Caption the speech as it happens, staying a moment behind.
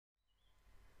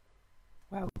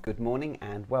Good morning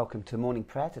and welcome to morning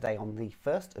prayer today on the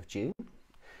 1st of June.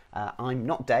 I'm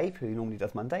not Dave, who normally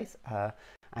does Mondays.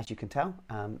 As you can tell,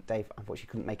 Dave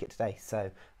unfortunately couldn't make it today, so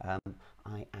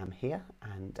I am here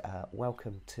and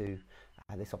welcome to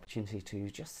this opportunity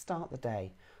to just start the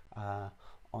day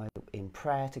in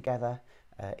prayer together,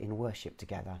 in worship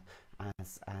together,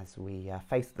 as we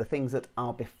face the things that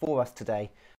are before us today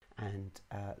and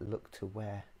look to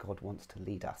where God wants to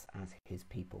lead us as his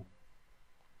people.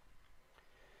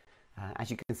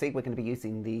 As you can see, we're going to be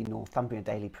using the Northumbria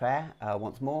Daily Prayer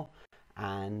once more,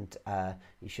 and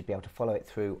you should be able to follow it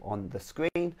through on the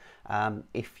screen.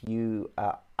 If you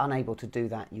are unable to do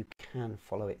that, you can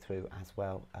follow it through as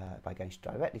well by going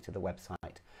directly to the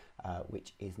website,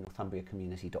 which is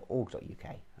northumbriacommunity.org.uk,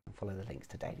 and follow the links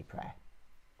to daily prayer.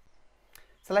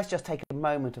 So let's just take a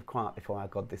moment of quiet before our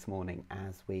God this morning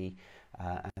as we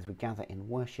gather in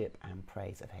worship and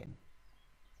praise of him.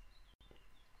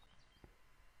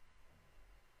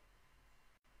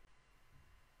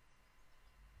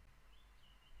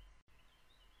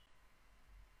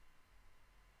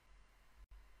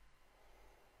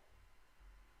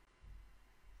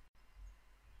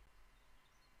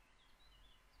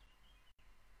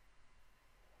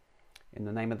 In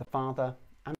the name of the Father,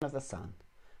 and of the Son,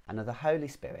 and of the Holy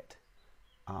Spirit.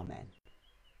 Amen.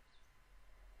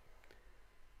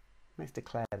 Let's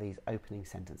declare these opening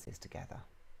sentences together.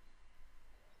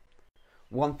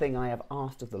 One thing I have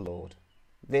asked of the Lord,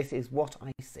 this is what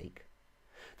I seek,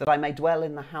 that I may dwell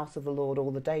in the house of the Lord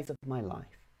all the days of my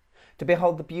life, to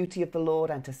behold the beauty of the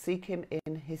Lord and to seek him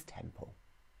in his temple.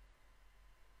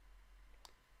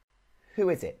 Who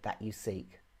is it that you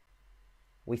seek?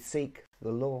 We seek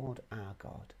the Lord our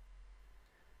God.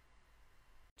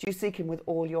 Do you seek him with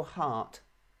all your heart?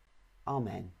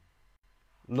 Amen.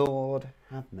 Lord,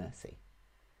 have mercy.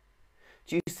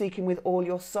 Do you seek him with all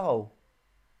your soul?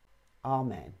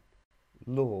 Amen.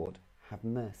 Lord, have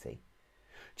mercy.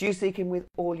 Do you seek him with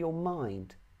all your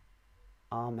mind?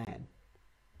 Amen.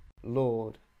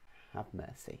 Lord, have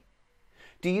mercy.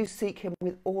 Do you seek him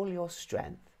with all your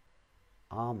strength?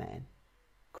 Amen.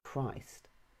 Christ,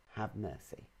 have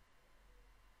mercy.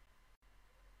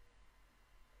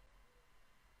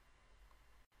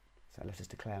 So let us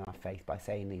declare our faith by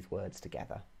saying these words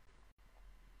together.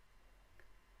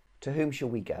 To whom shall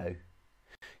we go?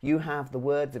 You have the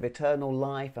words of eternal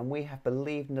life, and we have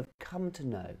believed and have come to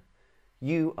know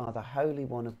you are the Holy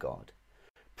One of God.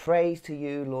 Praise to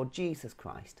you, Lord Jesus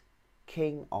Christ,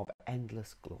 King of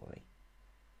endless glory.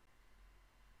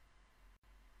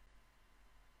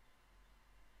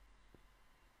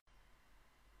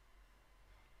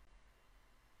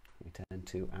 We turn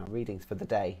to our readings for the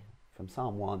day from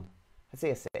Psalm 1,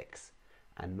 Hosea 6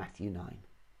 and Matthew 9.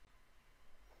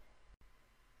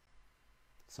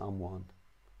 Psalm 1.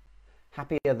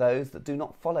 Happy are those that do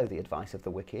not follow the advice of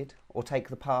the wicked, or take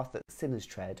the path that sinners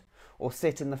tread, or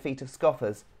sit in the feet of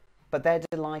scoffers, but their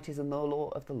delight is in the law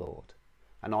of the Lord,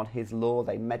 and on his law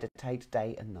they meditate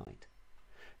day and night.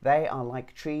 They are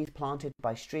like trees planted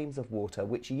by streams of water,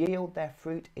 which yield their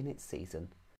fruit in its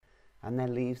season, and their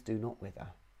leaves do not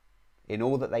wither. In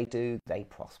all that they do, they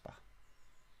prosper.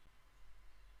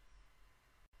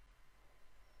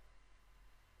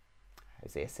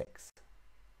 Hosea 6.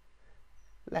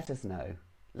 Let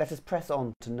us press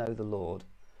on to know the Lord,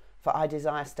 for I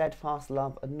desire steadfast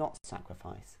love and not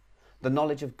sacrifice, the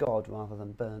knowledge of God rather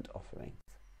than burnt offerings.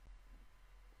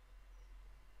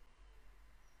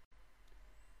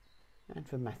 And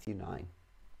from Matthew 9.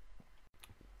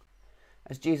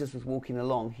 As Jesus was walking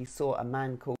along, he saw a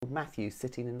man called Matthew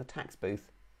sitting in the tax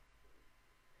booth.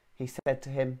 He said to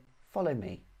him, "Follow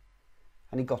me."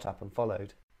 And he got up and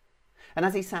followed. And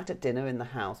as he sat at dinner in the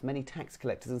house, many tax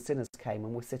collectors and sinners came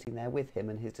and were sitting there with him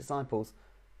and his disciples.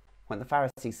 When the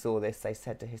Pharisees saw this, they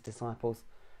said to his disciples,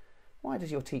 "Why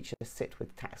does your teacher sit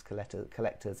with tax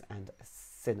collectors and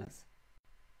sinners?"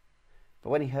 But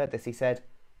when he heard this, he said,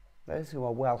 "Those who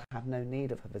are well have no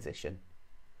need of a physician,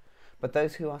 but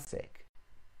those who are sick.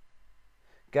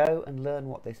 Go and learn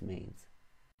what this means.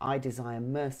 I desire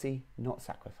mercy, not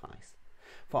sacrifice,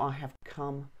 for I have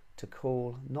come to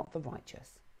call not the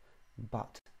righteous,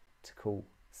 but to call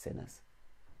sinners."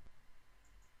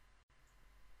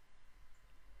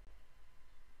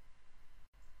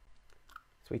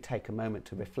 As we take a moment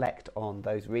to reflect on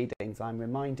those readings, I'm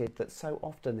reminded that so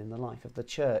often in the life of the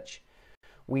church,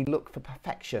 we look for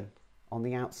perfection on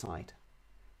the outside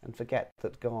and forget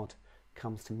that God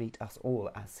comes to meet us all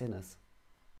as sinners.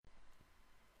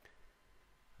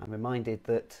 I'm reminded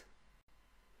that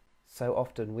so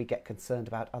often we get concerned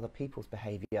about other people's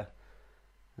behaviour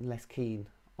and less keen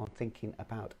on thinking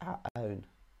about our own.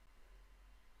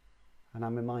 And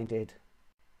I'm reminded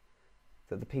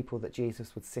that the people that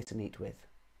Jesus would sit and eat with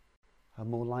are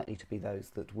more likely to be those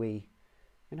that we,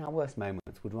 in our worst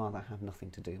moments, would rather have nothing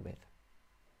to do with.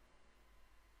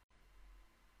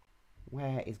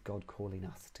 Where is God calling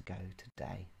us to go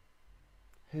today?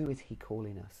 Who is he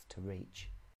calling us to reach?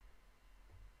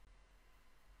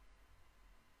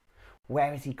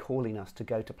 Where is he calling us to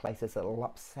go to places that will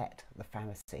upset the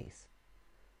Pharisees?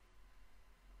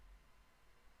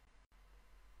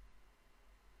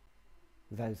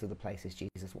 Those are the places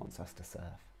Jesus wants us to serve.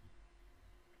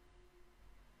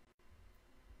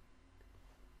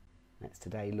 Let's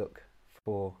today look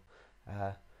for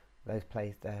those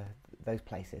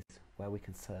places where we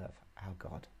can serve our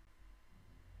God.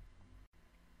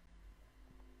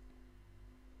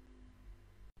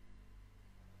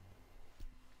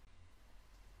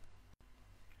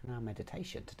 In our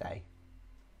meditation today,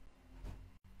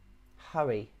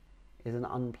 hurry is an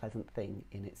unpleasant thing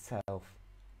in itself,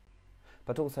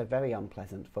 but also very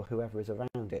unpleasant for whoever is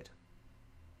around it.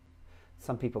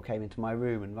 Some people came into my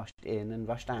room and rushed in and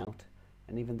rushed out,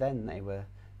 and even then they were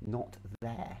not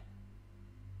there.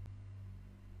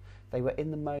 They were in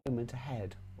the moment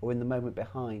ahead or in the moment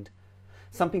behind.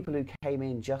 Some people who came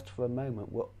in just for a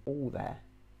moment were all there,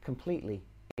 completely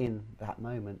in that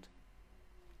moment.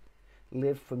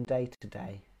 Live from day to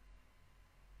day,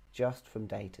 just from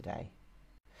day to day.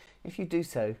 If you do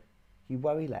so, you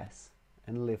worry less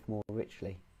and live more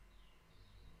richly.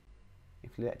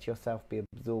 If you let yourself be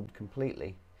absorbed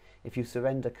completely, if you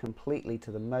surrender completely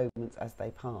to the moments as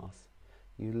they pass,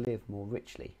 you live more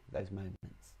richly those moments.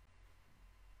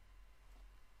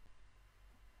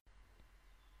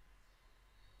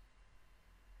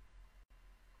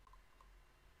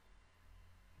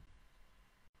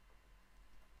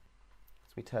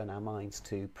 As we turn our minds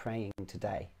to praying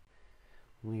today,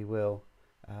 we will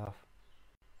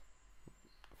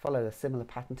follow a similar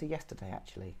pattern to yesterday,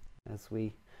 actually, as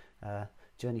we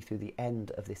journey through the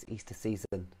end of this Easter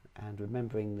season and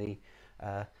remembering the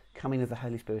coming of the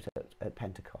Holy Spirit at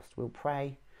Pentecost. We'll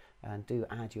pray, and do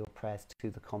add your prayers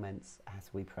to the comments as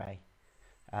we pray.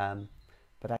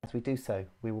 But as we do so,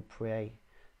 we will pray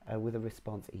with a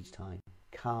response each time.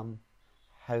 Come,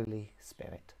 Holy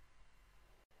Spirit.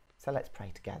 So let's pray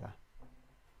together.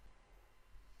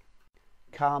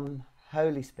 Come,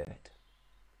 Holy Spirit.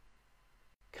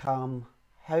 Come,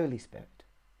 Holy Spirit.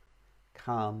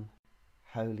 Come,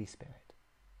 Holy Spirit.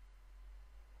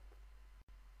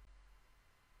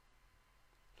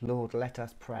 Lord, let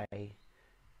us pray.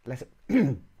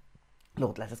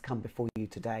 Lord, let us come before you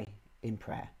today in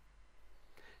prayer.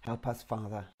 Help us,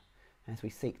 Father, as we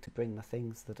seek to bring the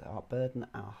things that are burden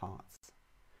our hearts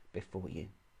before you.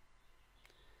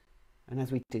 And as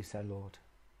we do so, Lord,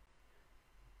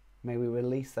 may we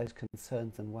release those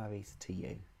concerns and worries to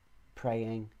you,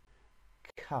 praying,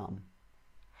 come,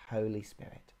 Holy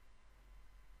Spirit.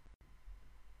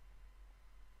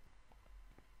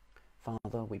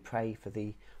 Father, we pray for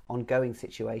the ongoing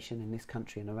situation in this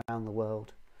country and around the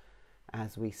world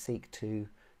as we seek to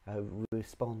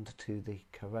respond to the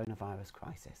coronavirus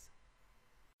crisis.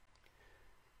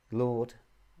 Lord,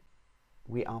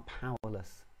 we are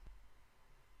powerless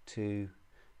to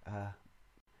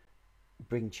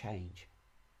bring change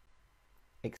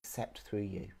except through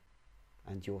you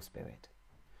and your Spirit.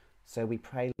 So we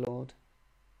pray, Lord,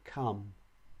 come,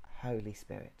 Holy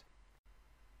Spirit.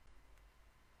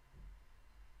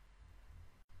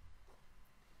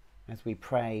 As we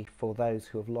pray for those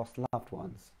who have lost loved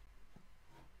ones,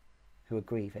 who are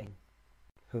grieving,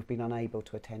 who have been unable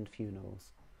to attend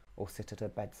funerals or sit at a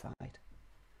bedside,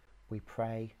 we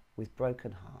pray with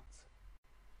broken hearts,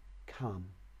 come,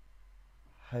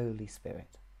 Holy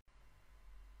Spirit.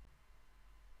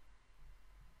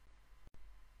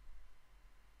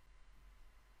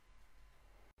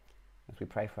 As we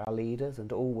pray for our leaders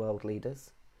and all world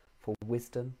leaders, for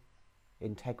wisdom,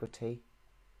 integrity,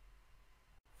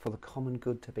 for the common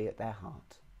good to be at their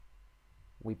heart,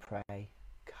 we pray,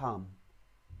 come,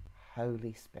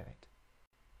 Holy Spirit.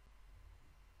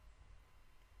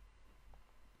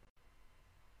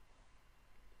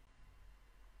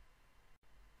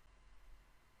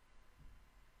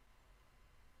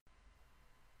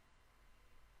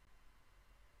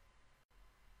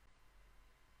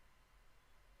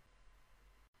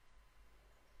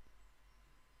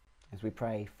 As we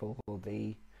pray for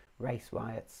the race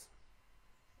riots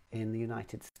in the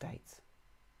United States,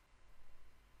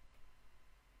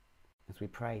 as we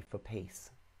pray for peace,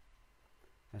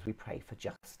 as we pray for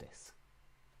justice,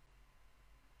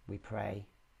 we pray,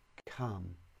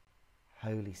 come,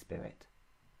 Holy Spirit.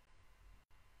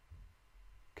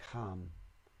 Come,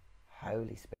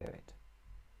 Holy Spirit.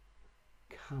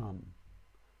 Come,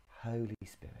 Holy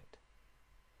Spirit.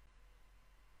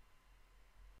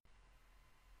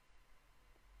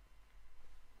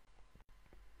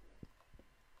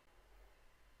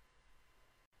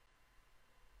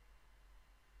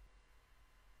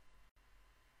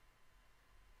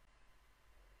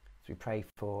 we pray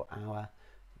for our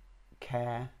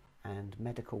care and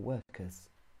medical workers,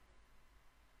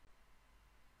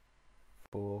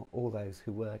 for all those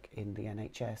who work in the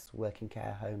NHS, work in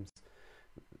care homes,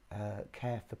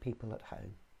 care for people at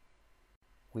home.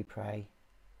 We pray,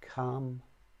 come,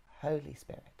 Holy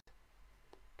Spirit.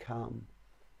 Come,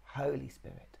 Holy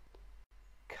Spirit.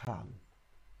 Come,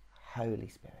 Holy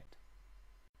Spirit.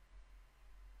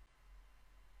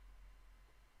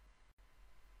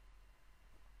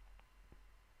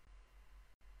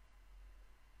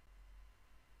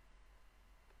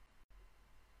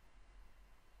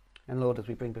 And Lord, as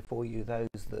we bring before you those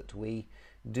that we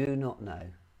do not know,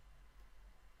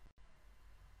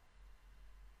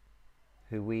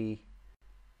 who we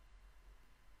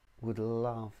would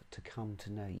love to come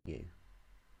to know you,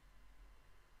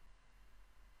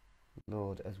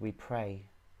 Lord, as we pray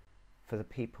for the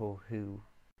people who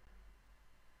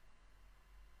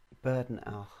burden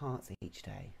our hearts each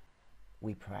day,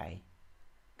 we pray,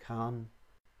 come,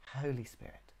 Holy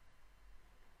Spirit.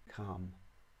 Come,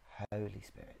 Holy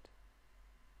Spirit.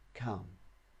 Come,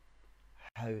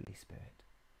 Holy Spirit.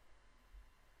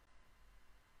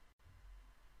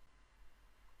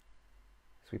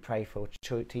 As we pray for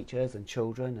teachers and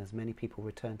children, as many people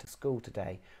return to school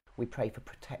today, we pray for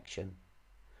protection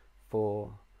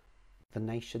for the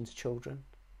nation's children,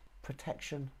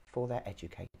 protection for their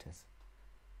educators.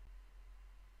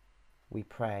 We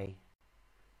pray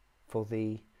for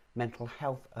the mental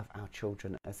health of our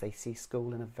children as they see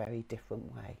school in a very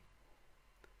different way.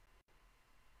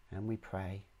 And we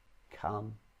pray,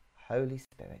 come, Holy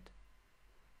Spirit.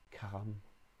 Come,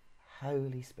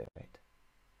 Holy Spirit.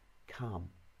 Come,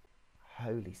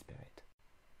 Holy Spirit.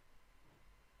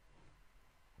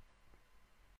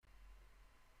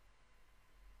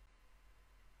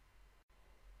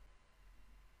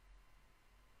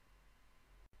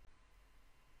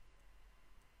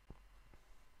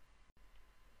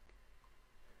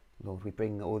 Lord, we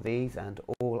bring all these and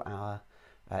all our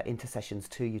intercessions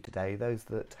to you today, those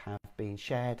that have been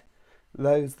shared,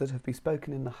 those that have been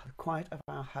spoken in the quiet of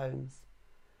our homes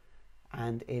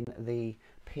and in the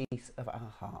peace of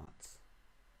our hearts.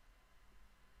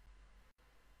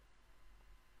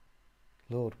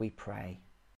 Lord, we pray,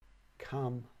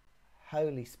 come,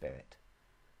 Holy Spirit.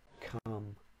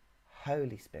 Come,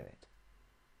 Holy Spirit.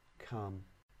 Come,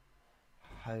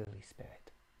 Holy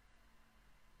Spirit.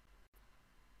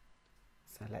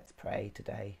 So let's pray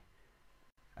today.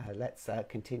 Let's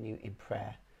continue in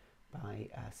prayer by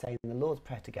saying the Lord's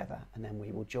Prayer together, and then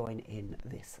we will join in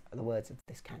the words of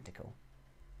this canticle.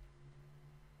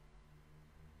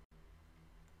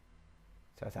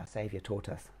 So as our Saviour taught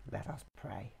us, let us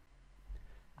pray.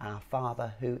 Our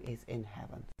Father who is in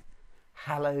heaven,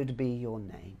 hallowed be your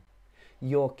name.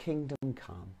 Your kingdom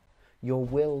come, your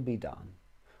will be done,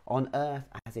 on earth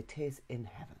as it is in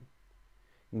heaven.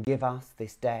 Give us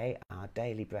this day our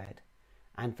daily bread,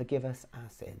 and forgive us our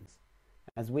sins,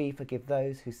 as we forgive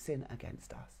those who sin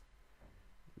against us.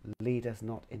 Lead us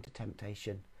not into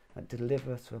temptation, but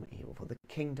deliver us from evil. For the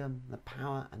kingdom, the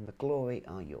power, and the glory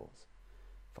are yours,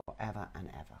 forever and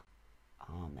ever.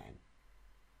 Amen.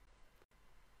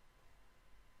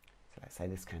 So let's say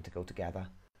this canticle together.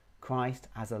 Christ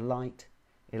as a light,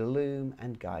 illume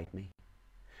and guide me.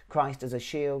 Christ as a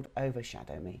shield,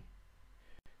 overshadow me.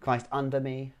 Christ under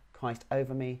me, Christ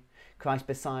over me, Christ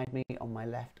beside me, on my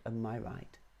left and my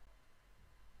right.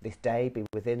 This day be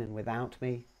within and without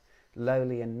me,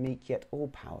 lowly and meek, yet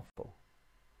all-powerful.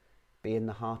 Be in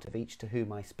the heart of each to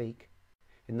whom I speak,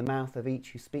 in the mouth of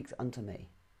each who speaks unto me.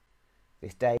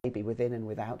 This day be within and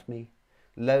without me,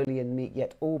 lowly and meek,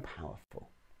 yet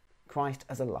all-powerful. Christ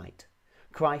as a light,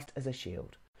 Christ as a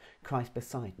shield, Christ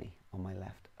beside me, on my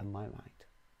left and my right.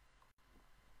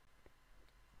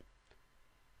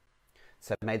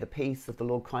 So may the peace of the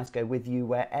Lord Christ go with you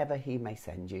wherever he may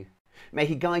send you. May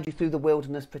he guide you through the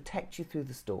wilderness, protect you through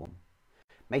the storm.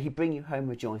 May he bring you home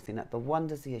rejoicing at the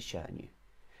wonders he has shown you.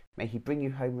 May he bring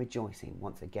you home rejoicing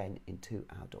once again into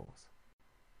our doors.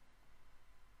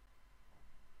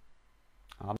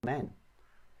 Amen.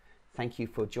 Thank you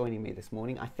for joining me this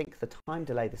morning. I think the time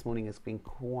delay this morning has been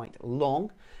quite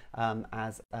long,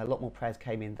 as a lot more prayers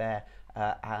came in there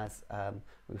as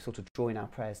we were sort of drawing our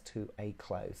prayers to a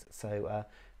close. So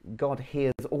God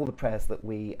hears all the prayers that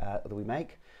we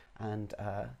make, and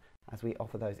as we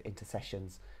offer those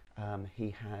intercessions,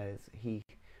 He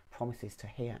promises to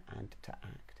hear and to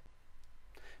act.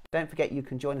 Don't forget you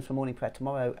can join us for morning prayer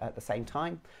tomorrow at the same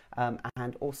time,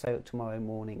 and also tomorrow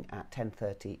morning at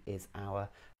 10:30 is our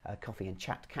coffee and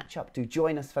chat catch up. Do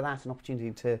join us for that, an opportunity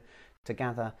to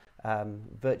gather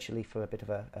virtually for a bit of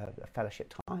a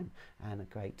fellowship time, and a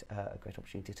great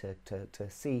opportunity to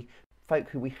see folk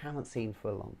who we haven't seen for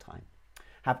a long time.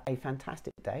 Have a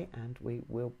fantastic day, and we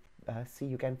will see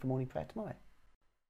you again for morning prayer tomorrow.